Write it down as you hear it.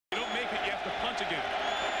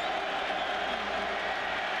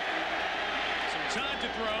Time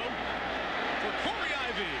to throw for Corey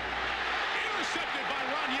Ivy. Intercepted by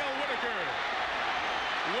Ronyell Whitaker.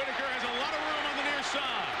 Whitaker has a lot of room on the near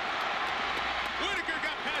side. Whitaker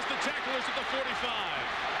got past the tacklers at the 45.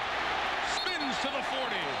 Spins to the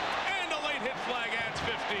 40. And a late hit flag adds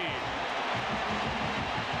 15.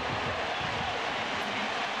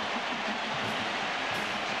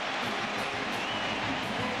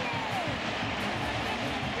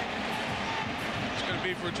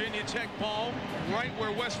 Be Virginia Tech ball right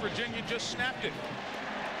where West Virginia just snapped it.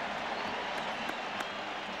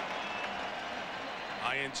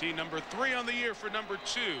 INT number 3 on the year for number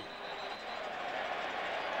 2.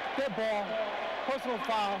 Dead ball, personal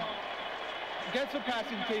foul against the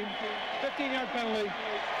passing team, 15-yard penalty,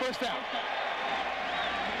 first down.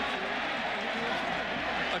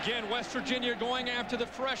 Again, West Virginia going after the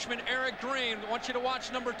freshman, Eric Green. I want you to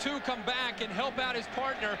watch number 2 come back and help out his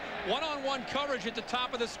partner. One-on-one coverage at the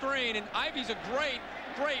top of the screen, and Ivy's a great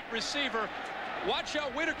receiver. Watch how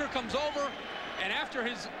Whitaker comes over, and after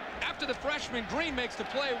the freshman, Green makes the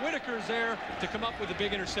play. Whitaker's there to come up with a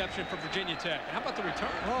big interception for Virginia Tech. How about the return?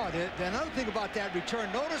 Oh, another thing about that return,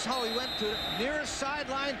 notice how he went to the nearest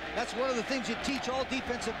sideline. That's one of the things you teach all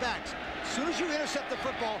defensive backs. As soon as you intercept the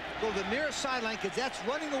football, go to the nearest sideline, because that's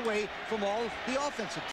running away from all the offensive team.